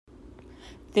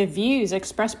The views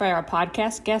expressed by our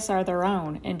podcast guests are their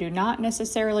own and do not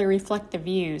necessarily reflect the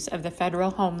views of the Federal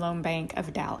Home Loan Bank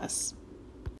of Dallas.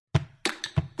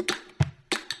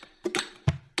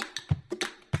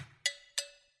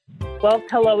 Well,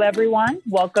 hello, everyone.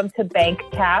 Welcome to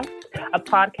Bankcast, a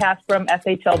podcast from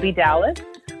FHLB Dallas.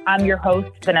 I'm your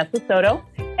host, Vanessa Soto,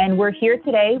 and we're here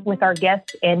today with our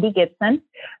guest, Andy Gibson,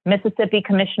 Mississippi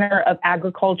Commissioner of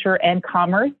Agriculture and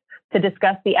Commerce, to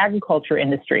discuss the agriculture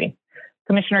industry.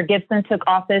 Commissioner Gibson took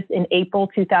office in April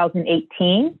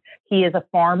 2018. He is a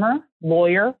farmer,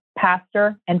 lawyer,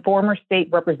 pastor, and former state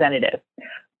representative.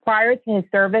 Prior to his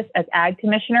service as Ag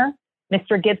Commissioner,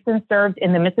 Mr. Gibson served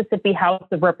in the Mississippi House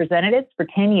of Representatives for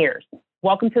 10 years.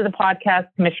 Welcome to the podcast,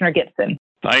 Commissioner Gibson.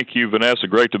 Thank you, Vanessa.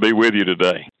 Great to be with you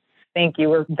today. Thank you.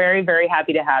 We're very, very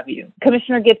happy to have you.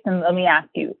 Commissioner Gibson, let me ask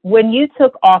you, when you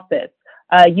took office,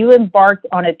 you embarked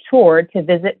on a tour to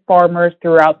visit farmers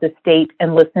throughout the state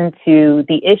and listen to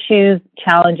the issues,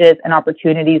 challenges, and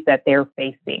opportunities that they're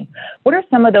facing. What are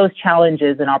some of those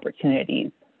challenges and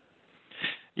opportunities?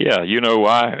 Yeah,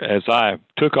 as I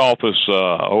took office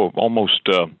almost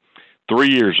 3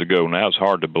 years ago now, it's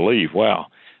hard to believe. Wow.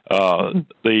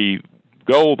 The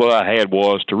goal that I had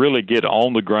was to really get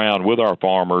on the ground with our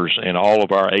farmers in all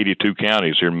of our 82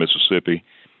 counties here in Mississippi.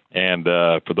 And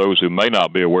for those who may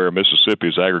not be aware,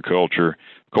 Mississippi's agriculture,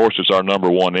 of course, is our number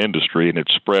one industry, and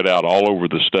it's spread out all over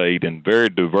the state and very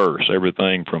diverse.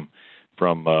 Everything from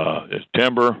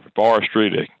timber, forestry,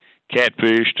 to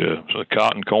catfish, to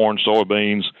cotton, corn,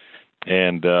 soybeans,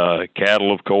 and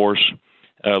cattle, of course.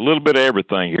 A little bit of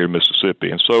everything here in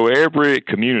Mississippi. And so every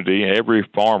community, every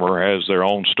farmer has their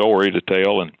own story to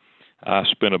tell. And I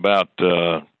spent about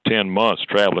 10 months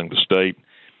traveling the state,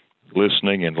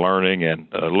 listening and learning and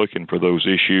looking for those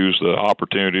issues, the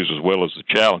opportunities as well as the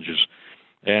challenges.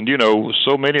 And,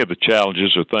 so many of the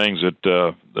challenges are things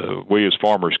that we as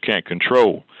farmers can't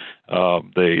control.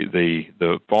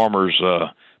 The farmers,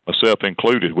 myself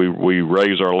included, we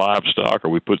raise our livestock or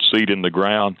we put seed in the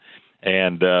ground.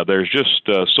 And there's just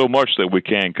so much that we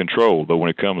can control. But when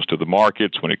it comes to the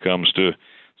markets, when it comes to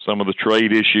some of the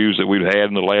trade issues that we've had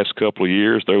in the last couple of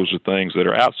years, those are things that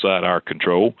are outside our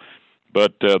control.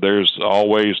 But there's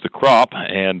always the crop.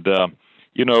 And, two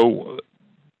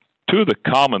of the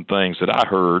common things that I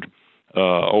heard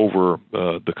over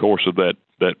the course of that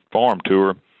farm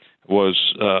tour was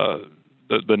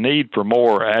the need for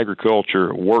more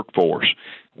agriculture workforce.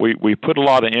 We put a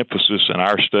lot of emphasis in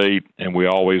our state, and we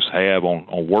always have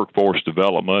on workforce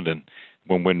development. And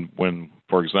when,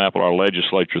 for example, our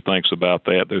legislature thinks about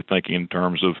that, they're thinking in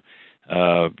terms of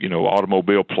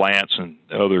automobile plants and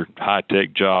other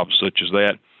high-tech jobs such as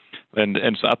that.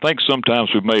 And so I think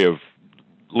sometimes we may have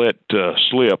let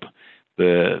slip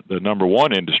the number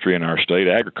one industry in our state,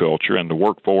 agriculture, and the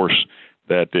workforce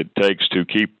that it takes to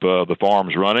keep the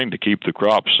farms running, to keep the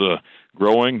crops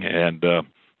growing, and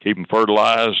keep them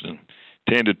fertilized and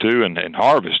tended to and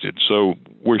harvested. So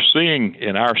we're seeing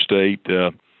in our state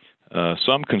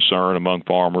some concern among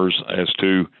farmers as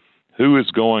to who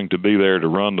is going to be there to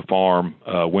run the farm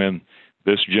when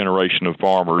this generation of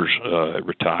farmers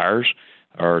retires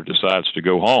or decides to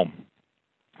go home.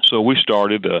 So we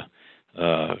started a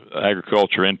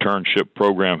agriculture internship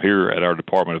program here at our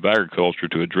Department of Agriculture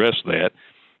to address that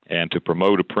and to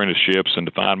promote apprenticeships and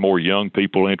to find more young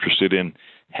people interested in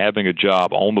having a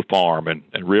job on the farm and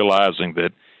realizing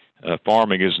that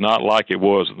farming is not like it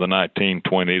was in the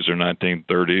 1920s or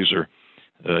 1930s or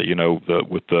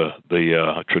with the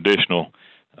traditional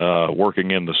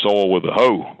working in the soil with a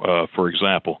hoe, for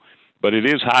example. But it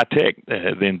is high tech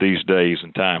in these days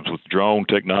and times with drone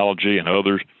technology and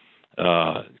other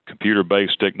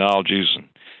computer-based technologies, and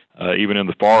even in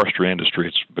the forestry industry,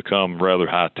 it's become rather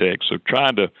high tech. So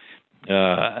trying to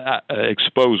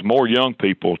expose more young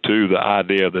people to the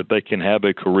idea that they can have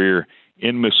a career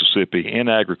in Mississippi in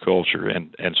agriculture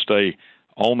and stay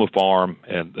on the farm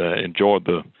and enjoy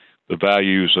the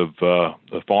values of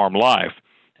the farm life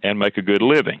and make a good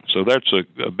living. So that's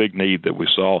a big need that we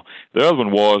saw. The other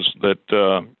one was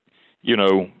that,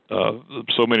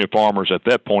 so many farmers at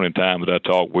that point in time that I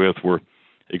talked with were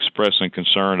expressing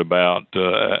concern about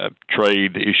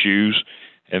trade issues.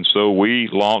 And so we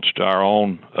launched our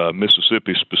own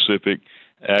Mississippi-specific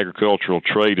agricultural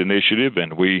trade initiative,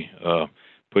 and we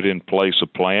put in place a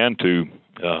plan to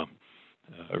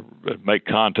make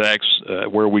contacts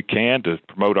where we can to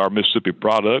promote our Mississippi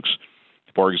products.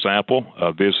 For example,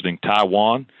 visiting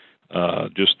Taiwan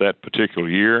just that particular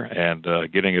year and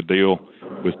getting a deal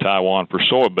with Taiwan for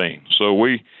soybeans. So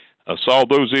we saw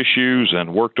those issues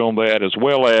and worked on that, as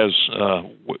well as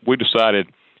we decided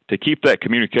to keep that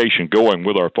communication going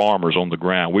with our farmers on the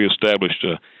ground. We established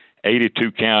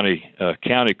 82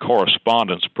 county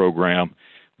correspondence program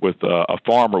with a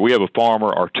farmer. We have a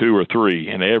farmer or two or three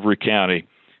in every county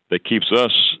that keeps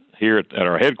us here at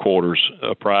our headquarters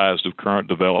apprised of current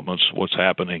developments, what's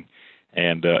happening,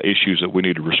 and issues that we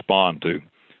need to respond to.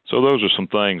 So those are some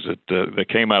things that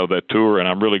came out of that tour, and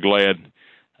I'm really glad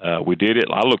we did it.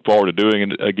 I look forward to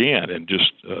doing it again in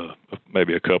just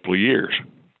maybe a couple of years.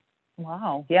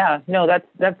 Wow. Yeah. No,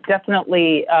 that's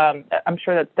definitely, I'm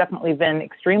sure that's definitely been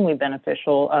extremely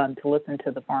beneficial to listen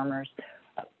to the farmers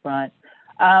up front.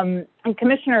 And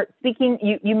Commissioner, speaking,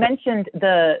 you mentioned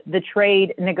the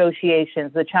trade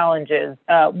negotiations, the challenges.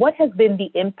 What has been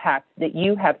the impact that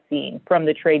you have seen from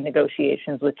the trade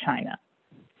negotiations with China?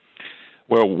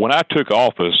 Well, when I took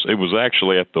office, it was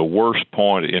actually at the worst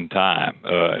point in time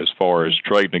as far as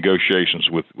trade negotiations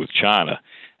with China.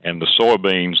 And the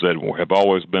soybeans that have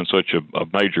always been such a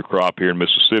major crop here in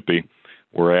Mississippi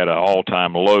were at an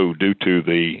all-time low due to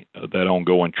that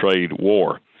ongoing trade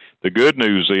war. The good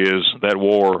news is that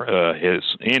war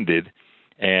has ended,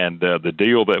 and the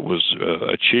deal that was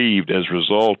achieved as a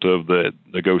result of the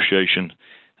negotiation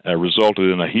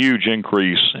resulted in a huge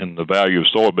increase in the value of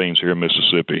soybeans here in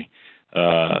Mississippi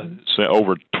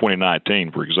over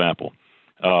 2019, for example.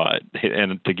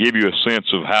 And to give you a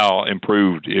sense of how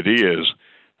improved it is,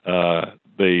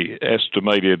 the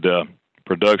estimated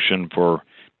production for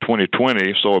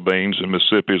 2020 soybeans in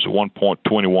Mississippi is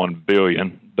 $1.21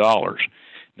 billion.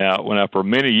 Now, for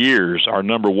many years, our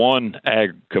number one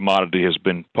ag commodity has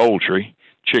been poultry,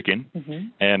 chicken,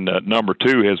 and number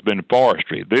two has been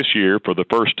forestry. This year, for the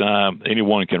first time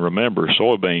anyone can remember,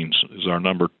 soybeans is our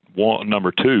number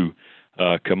two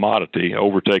commodity,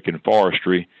 overtaking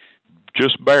forestry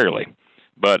just barely.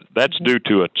 But that's due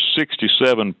to a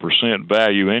 67%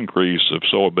 value increase of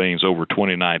soybeans over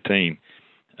 2019,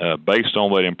 based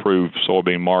on that improved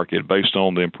soybean market, based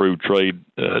on the improved trade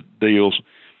deals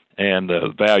and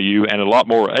value, and a lot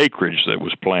more acreage that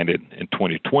was planted in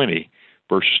 2020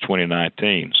 versus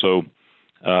 2019. So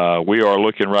we are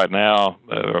looking right now,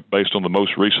 based on the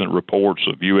most recent reports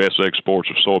of U.S. exports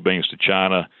of soybeans to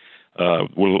China,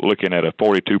 we're looking at a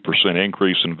 42%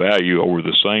 increase in value over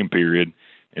the same period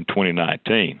in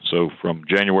 2019. So from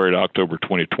January to October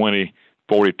 2020,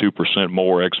 42%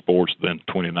 more exports than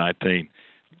 2019.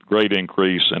 Great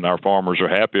increase, and our farmers are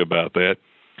happy about that.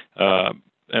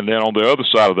 And then on the other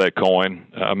side of that coin,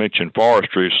 I mentioned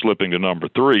forestry slipping to number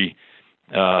three.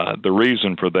 The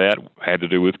reason for that had to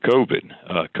do with COVID.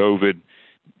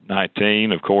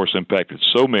 COVID-19, of course, impacted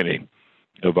so many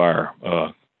of our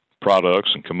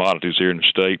products and commodities here in the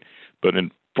state. But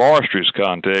in forestry's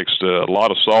context, a lot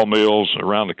of sawmills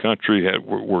around the country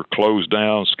were closed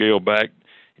down, scaled back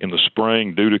in the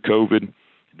spring due to COVID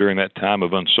during that time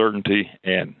of uncertainty.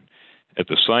 And at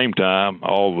the same time,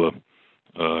 all the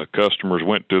customers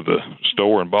went to the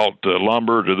store and bought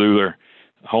lumber to do their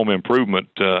home improvement,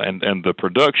 and the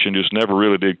production just never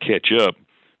really did catch up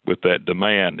with that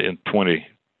demand in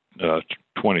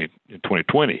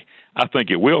 2020. I think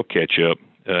it will catch up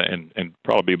and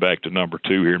probably be back to number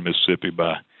two here in Mississippi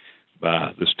by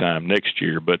this time next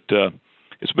year. But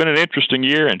it's been an interesting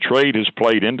year, and trade has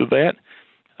played into that.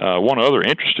 One other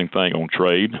interesting thing on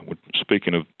trade,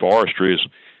 speaking of forestry, is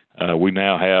we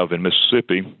now have in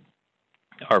Mississippi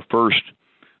our first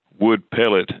wood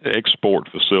pellet export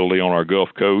facility on our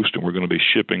Gulf Coast, and we're going to be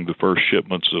shipping the first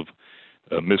shipments of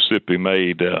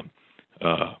Mississippi-made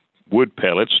wood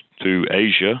pellets to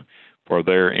Asia for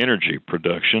their energy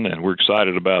production, and we're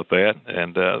excited about that,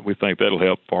 and we think that'll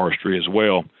help forestry as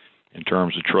well in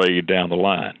terms of trade down the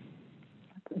line.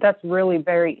 That's really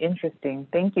very interesting.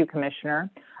 Thank you, Commissioner.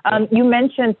 You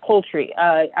mentioned poultry.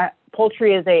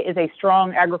 Poultry is a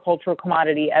strong agricultural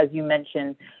commodity, as you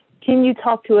mentioned. Can you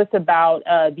talk to us about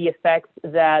the effects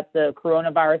that the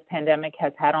coronavirus pandemic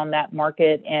has had on that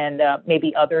market and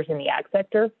maybe others in the ag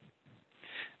sector?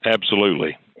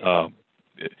 Absolutely.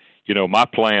 My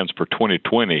plans for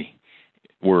 2020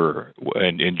 were,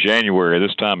 in January,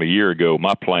 this time a year ago,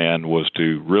 my plan was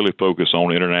to really focus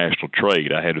on international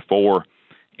trade. I had 4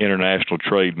 international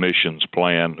trade missions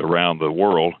planned around the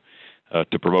world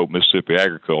to promote Mississippi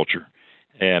agriculture.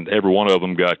 And every one of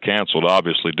them got canceled,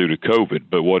 obviously, due to COVID.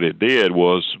 But what it did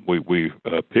was we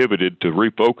pivoted to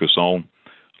refocus on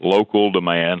local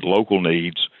demand, local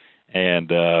needs.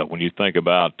 And when you think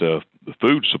about the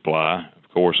food supply,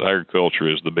 of course, agriculture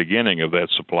is the beginning of that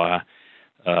supply.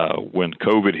 When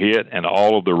COVID hit and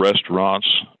all of the restaurants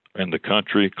in the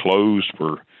country closed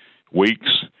for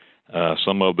weeks,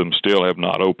 some of them still have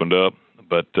not opened up.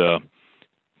 But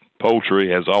poultry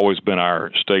has always been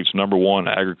our state's number one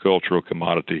agricultural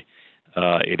commodity.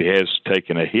 It has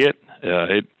taken a hit.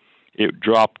 it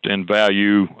dropped in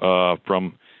value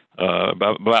from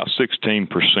about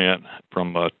 16%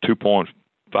 from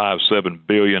 $2.57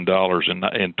 billion in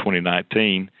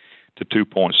 2019 to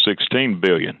 $2.16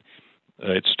 billion.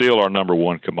 It's still our number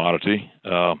one commodity,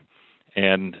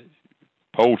 and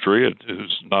poultry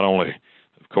is not only,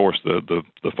 of course, the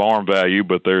farm value,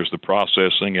 but there's the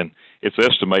processing, and it's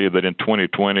estimated that in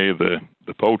 2020 the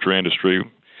poultry industry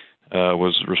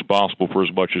was responsible for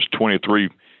as much as $23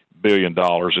 billion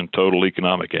in total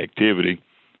economic activity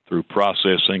through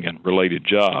processing and related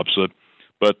jobs.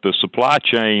 But the supply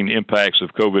chain impacts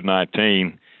of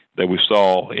COVID-19 that we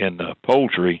saw in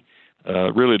poultry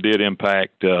really did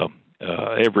impact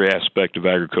every aspect of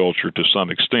agriculture to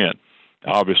some extent.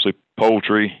 Obviously,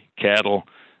 poultry, cattle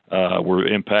were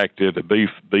impacted. The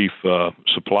beef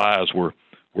supplies were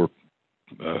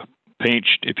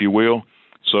pinched, if you will.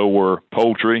 So were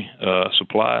poultry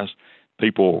supplies.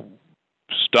 People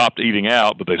stopped eating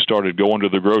out, but they started going to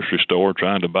the grocery store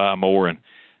trying to buy more. And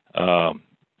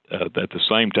at the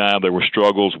same time, there were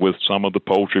struggles with some of the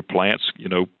poultry plants,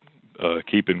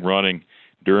 keeping running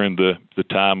during the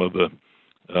time of the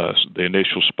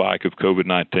initial spike of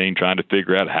COVID-19, trying to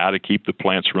figure out how to keep the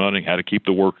plants running, how to keep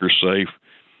the workers safe,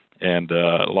 and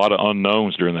a lot of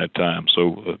unknowns during that time.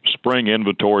 So spring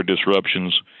inventory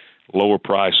disruptions, lower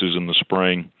prices in the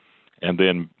spring, and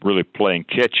then really playing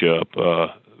catch up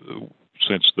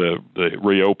since the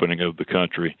reopening of the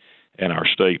country and our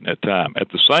state in that time. At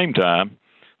the same time,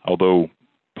 although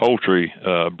poultry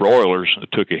broilers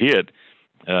took a hit,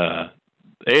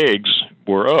 eggs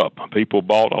were up. People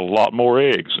bought a lot more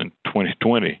eggs in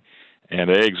 2020, and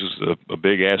eggs is a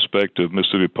big aspect of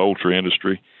Mississippi poultry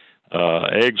industry.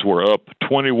 Eggs were up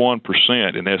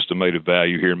 21% in estimated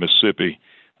value here in Mississippi,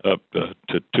 up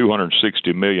to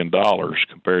 $260 million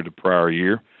compared to prior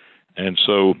year. And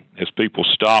so as people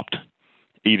stopped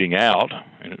eating out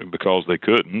because they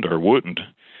couldn't or wouldn't,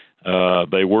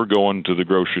 they were going to the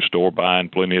grocery store buying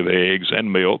plenty of eggs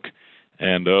and milk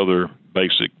and other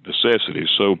basic necessities.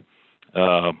 So,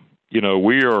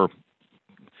 we are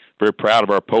very proud of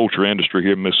our poultry industry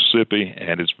here in Mississippi,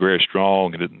 and it's very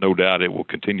strong, and no doubt it will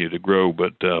continue to grow,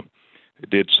 but it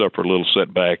did suffer a little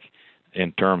setback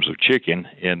in terms of chicken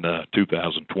in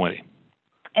 2020.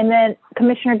 And then,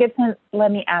 Commissioner Gibson,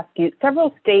 let me ask you,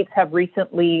 several states have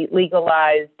recently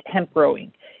legalized hemp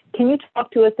growing. Can you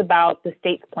talk to us about the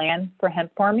state's plan for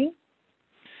hemp farming?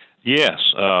 Yes.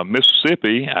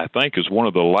 Mississippi, I think, is one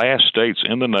of the last states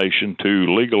in the nation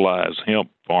to legalize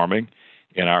hemp farming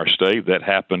in our state. That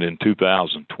happened in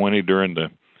 2020 during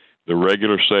the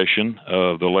regular session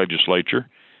of the legislature.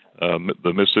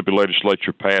 The Mississippi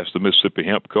legislature passed the Mississippi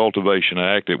Hemp Cultivation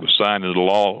Act. It was signed into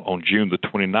law on June the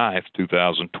 29th,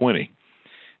 2020.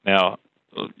 Now,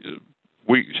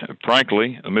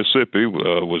 frankly, Mississippi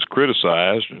was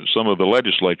criticized. Some of the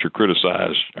legislature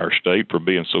criticized our state for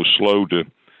being so slow to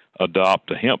adopt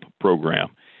a hemp program.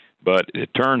 But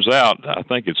it turns out, I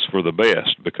think it's for the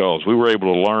best, because we were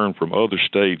able to learn from other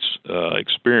states'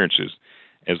 experiences.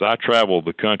 As I traveled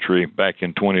the country back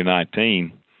in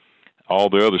 2019, all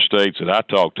the other states that I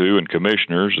talked to and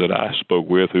commissioners that I spoke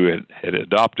with who had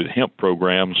adopted hemp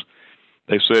programs,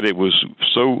 they said it was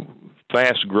so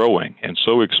fast growing and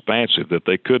so expansive that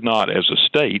they could not, as a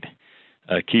state,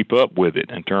 keep up with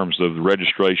it in terms of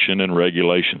registration and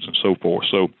regulations and so forth.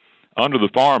 So under the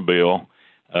Farm Bill,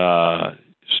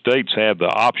 states have the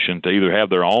option to either have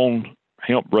their own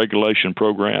hemp regulation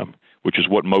program, which is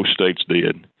what most states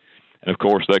did. And of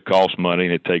course, that costs money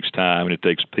and it takes time and it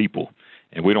takes people.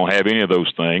 And we don't have any of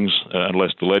those things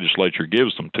unless the legislature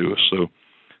gives them to us. So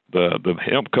the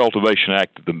Hemp Cultivation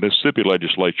Act that the Mississippi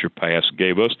legislature passed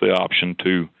gave us the option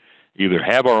to either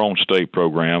have our own state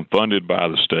program funded by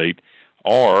the state,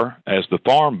 or, as the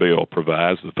Farm Bill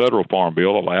provides, the federal Farm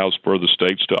Bill allows for the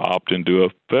states to opt into a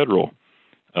federal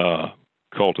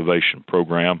cultivation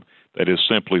program that is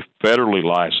simply federally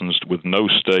licensed with no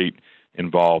state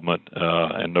involvement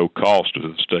and no cost to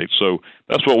the state. So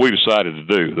that's what we decided to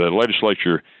do. The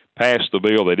legislature passed the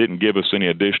bill. They didn't give us any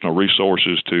additional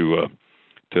resources to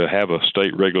have a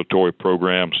state regulatory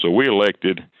program. So we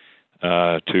elected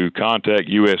to contact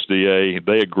USDA.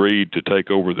 They agreed to take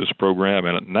over this program,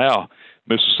 and now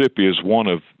Mississippi is one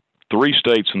of 3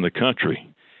 states in the country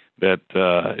that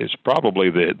is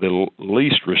probably the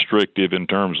least restrictive in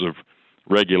terms of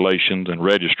regulations and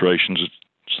registrations.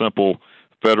 It's simple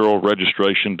federal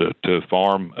registration to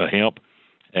farm hemp,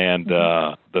 and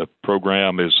the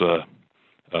program is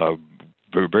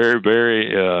very,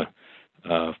 very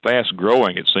fast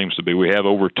growing, it seems to be. We have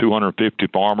over 250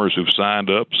 farmers who've signed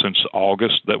up since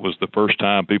August. That was the first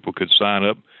time people could sign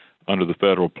up under the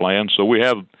federal plan. So we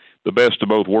have the best of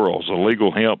both worlds: a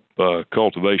legal hemp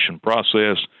cultivation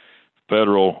process,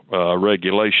 federal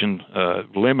regulation,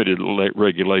 limited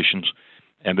regulations,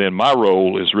 and then my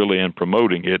role is really in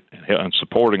promoting it and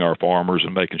supporting our farmers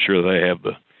and making sure they have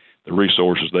the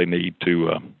resources they need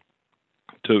to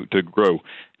grow.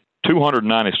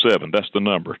 297, that's the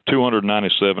number.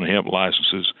 297 hemp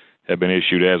licenses have been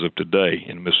issued as of today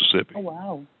in Mississippi. Oh,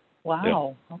 wow.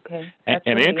 Wow. Yeah. Okay. And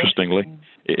really interestingly,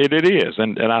 it is.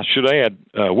 And I should add,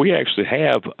 we actually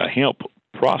have a hemp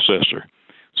processor.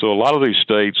 So a lot of these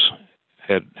states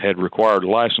had required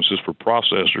licenses for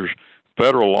processors.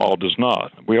 Federal law does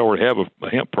not. We already have a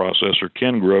hemp processor,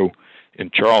 KenGrow, in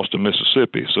Charleston,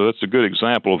 Mississippi. So that's a good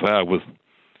example of how with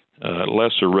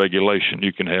lesser regulation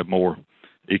you can have more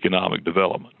economic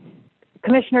development.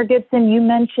 Commissioner Gibson, you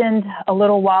mentioned a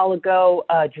little while ago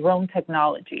drone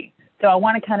technology. So I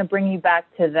want to kind of bring you back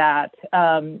to that.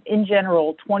 In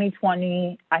general,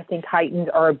 2020, I think, heightened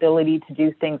our ability to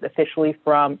do things officially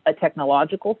from a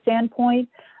technological standpoint.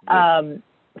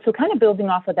 So kind of building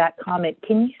off of that comment,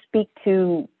 can you speak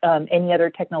to any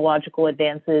other technological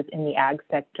advances in the ag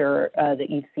sector that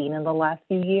you've seen in the last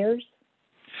few years?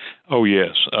 Oh,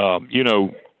 yes.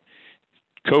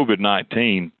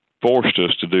 COVID-19 forced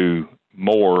us to do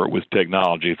more with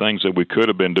technology, things that we could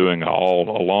have been doing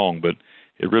all along, but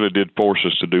it really did force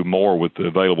us to do more with the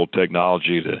available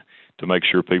technology to make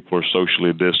sure people are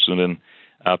socially distant. And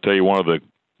I'll tell you one of the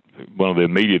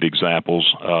immediate examples.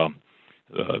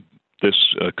 This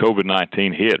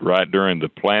COVID-19 hit right during the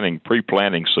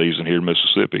pre-planting season here in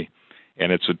Mississippi,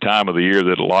 and it's a time of the year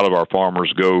that a lot of our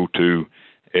farmers go to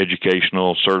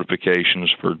educational certifications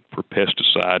for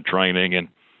pesticide training and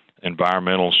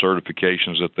environmental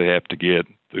certifications that they have to get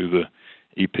through the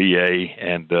EPA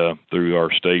and through our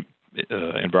state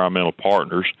environmental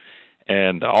partners.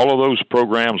 And all of those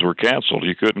programs were canceled.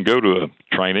 You couldn't go to a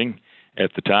training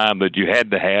at the time that you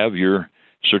had to have your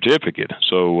certificate.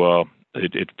 So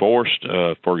it forced,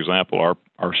 for example,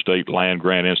 our state land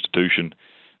grant institution,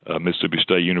 Mississippi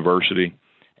State University,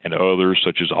 and others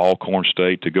such as Alcorn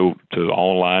State to go to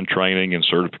online training and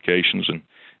certifications. And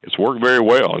it's worked very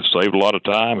well. It's saved a lot of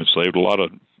time. It's saved a lot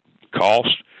of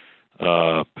cost.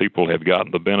 People have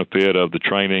gotten the benefit of the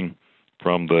training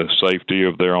from the safety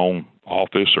of their own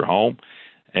office or home.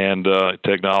 And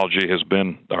technology has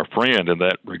been our friend in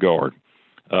that regard.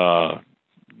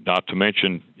 Not to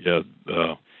mention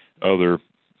other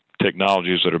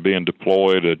technologies that are being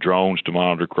deployed, drones to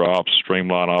monitor crops,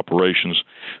 streamline operations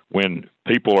when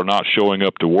people are not showing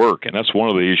up to work. And that's one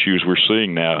of the issues we're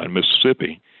seeing now in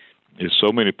Mississippi is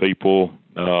so many people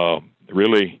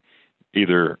really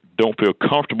either don't feel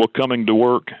comfortable coming to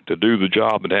work to do the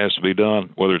job that has to be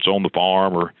done, whether it's on the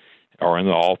farm or in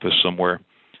the office somewhere,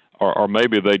 or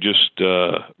maybe they just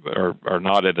are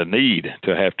not at a need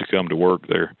to have to come to work.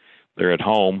 They're at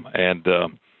home and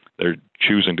they're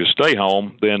choosing to stay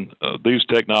home. Then these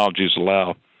technologies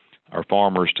allow our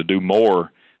farmers to do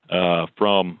more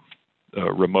from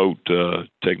remote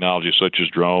technology such as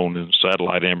drone and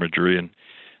satellite imagery and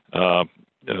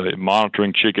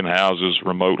monitoring chicken houses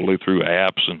remotely through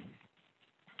apps and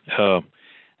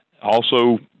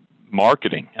also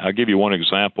marketing. I'll give you one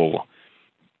example.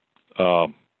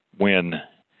 When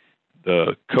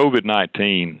the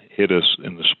COVID-19 hit us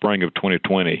in the spring of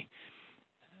 2020,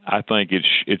 I think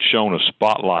it's shown a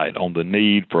spotlight on the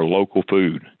need for local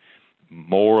food,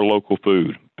 more local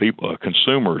food. People,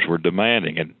 consumers were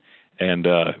demanding and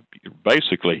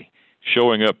basically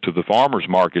showing up to the farmers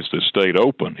markets that stayed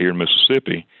open here in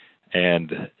Mississippi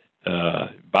and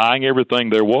buying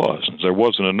everything there was. There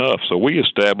wasn't enough. So we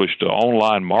established an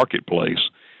online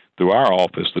marketplace through our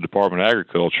office, the Department of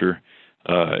Agriculture.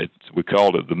 We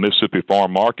called it the Mississippi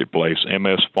Farm Marketplace,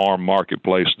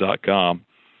 msfarmmarketplace.com.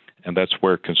 And that's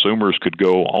where consumers could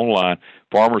go online.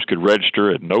 Farmers could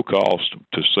register at no cost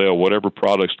to sell whatever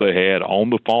products they had on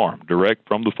the farm, direct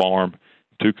from the farm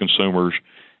to consumers.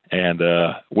 And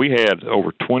we had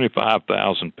over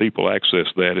 25,000 people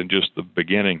access that in just the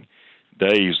beginning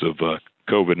days of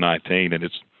COVID-19. And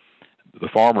it's the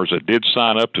farmers that did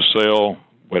sign up to sell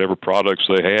whatever products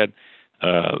they had,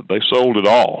 they sold it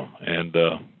all. And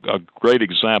a great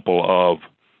example of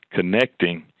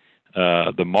connecting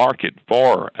the market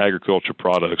for agriculture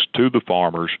products to the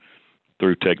farmers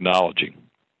through technology.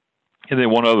 And then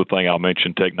one other thing I'll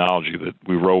mention, technology that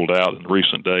we rolled out in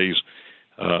recent days.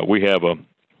 We have a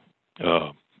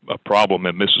problem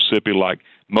in Mississippi, like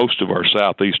most of our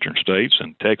southeastern states,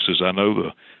 and Texas, I know,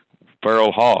 the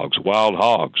feral hogs, wild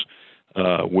hogs.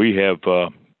 We have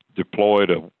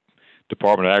deployed a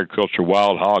Department of Agriculture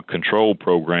wild hog control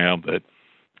program that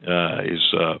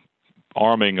is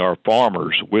arming our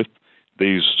farmers with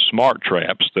these smart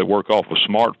traps that work off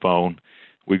a smartphone.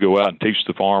 We go out and teach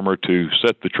the farmer to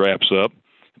set the traps up.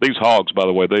 These hogs, by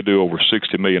the way, they do over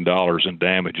 $60 million in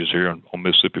damages here on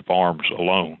Mississippi farms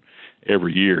alone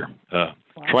every year. Wow.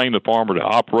 Train the farmer to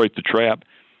operate the trap.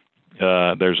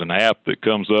 There's an app that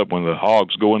comes up when the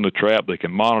hogs go in the trap. They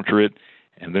can monitor it,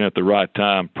 and then at the right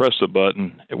time, press the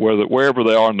button wherever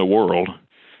they are in the world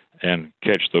and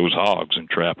catch those hogs and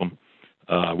trap them.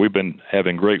 We've been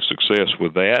having great success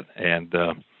with that, and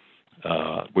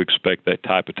we expect that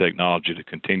type of technology to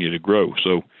continue to grow.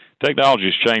 So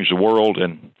technology has changed the world,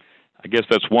 and I guess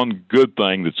that's one good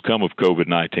thing that's come of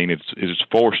COVID-19. It's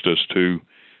forced us to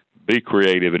be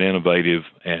creative and innovative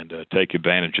and take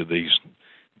advantage of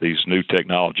these new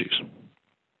technologies.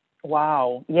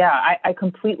 Wow. Yeah, I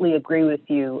completely agree with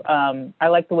you. I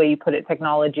like the way you put it.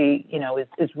 Technology,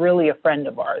 is really a friend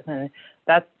of ours, and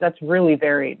that's really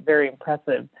very, very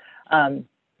impressive.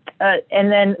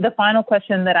 And then the final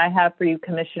question that I have for you,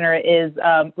 Commissioner, is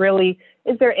really,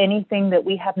 is there anything that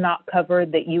we have not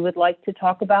covered that you would like to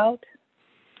talk about?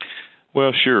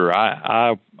 Well, sure.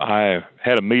 I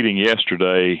had a meeting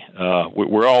yesterday.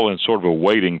 We're all in sort of a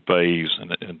waiting phase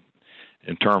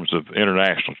in terms of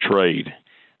international trade.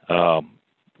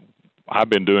 I've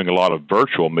been doing a lot of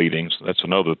virtual meetings. That's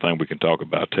another thing we can talk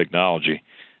about, technology.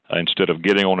 Instead of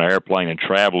getting on an airplane and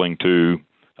traveling to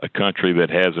a country that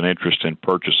has an interest in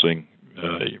purchasing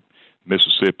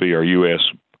Mississippi or U.S.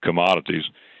 commodities,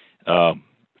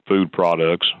 food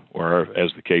products, or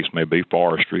as the case may be,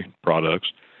 forestry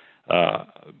products,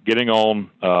 getting on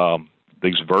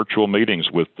these virtual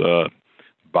meetings with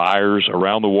buyers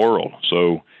around the world.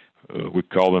 So we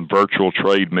call them virtual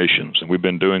trade missions, and we've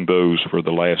been doing those for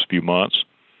the last few months.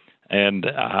 And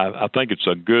I think it's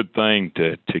a good thing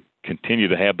to continue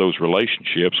to have those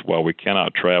relationships while we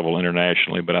cannot travel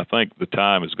internationally. But I think the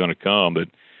time is going to come that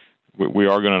we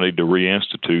are going to need to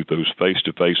reinstitute those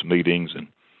face-to-face meetings and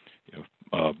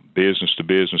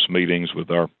business-to-business meetings with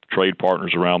our trade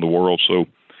partners around the world. So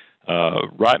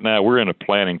right now we're in a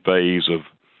planning phase of,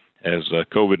 as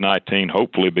COVID-19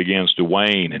 hopefully begins to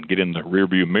wane and get in the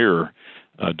rearview mirror,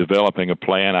 developing a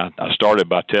plan. I started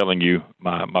by telling you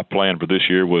my plan for this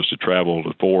year was to travel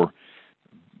to 4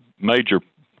 major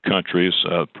countries,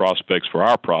 prospects for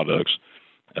our products.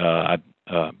 I'm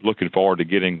looking forward to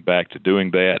getting back to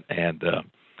doing that and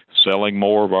selling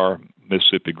more of our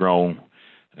Mississippi-grown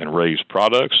and raised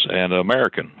products and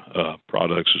American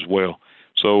products as well.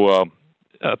 So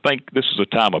I think this is a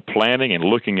time of planning and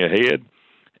looking ahead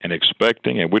and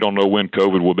expecting, and we don't know when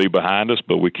COVID will be behind us,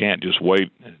 but we can't just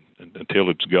wait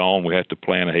until it's gone. We have to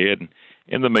plan ahead. And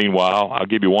in the meanwhile, I'll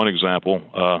give you one example.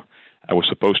 I was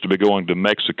supposed to be going to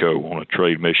Mexico on a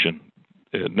trade mission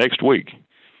next week,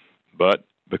 but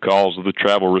because of the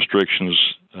travel restrictions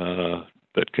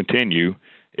that continue,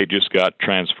 it just got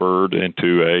transferred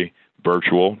into a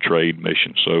virtual trade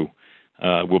mission. So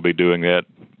we'll be doing that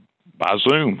by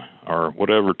Zoom or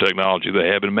whatever technology they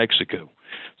have in Mexico.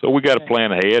 So we got to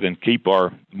plan ahead and keep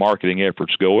our marketing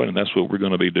efforts going, and that's what we're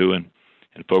going to be doing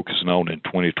and focusing on in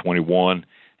 2021,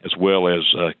 as well as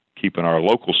keeping our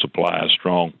local supplies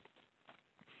strong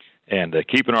and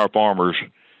keeping our farmers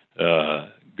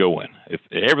going. If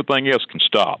everything else can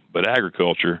stop, but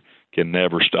agriculture can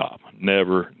never stop.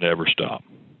 Never, never stop.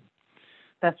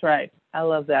 That's right. I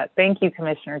love that. Thank you,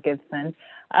 Commissioner Gibson.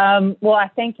 Well, I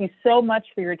thank you so much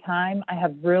for your time. I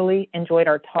have really enjoyed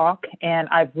our talk, and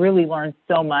I've really learned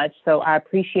so much. So I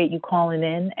appreciate you calling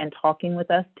in and talking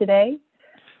with us today.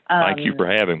 Thank you for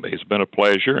having me. It's been a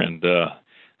pleasure, and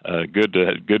good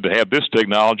to have this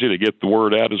technology to get the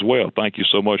word out as well. Thank you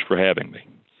so much for having me.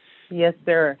 Yes,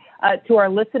 sir. To our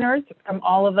listeners, from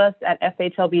all of us at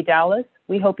FHLB Dallas,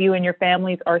 we hope you and your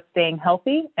families are staying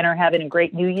healthy and are having a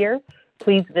great new year.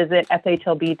 Please visit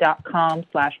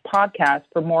FHLB.com/podcast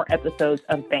for more episodes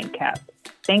of BankCast.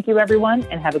 Thank you, everyone,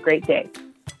 and have a great day.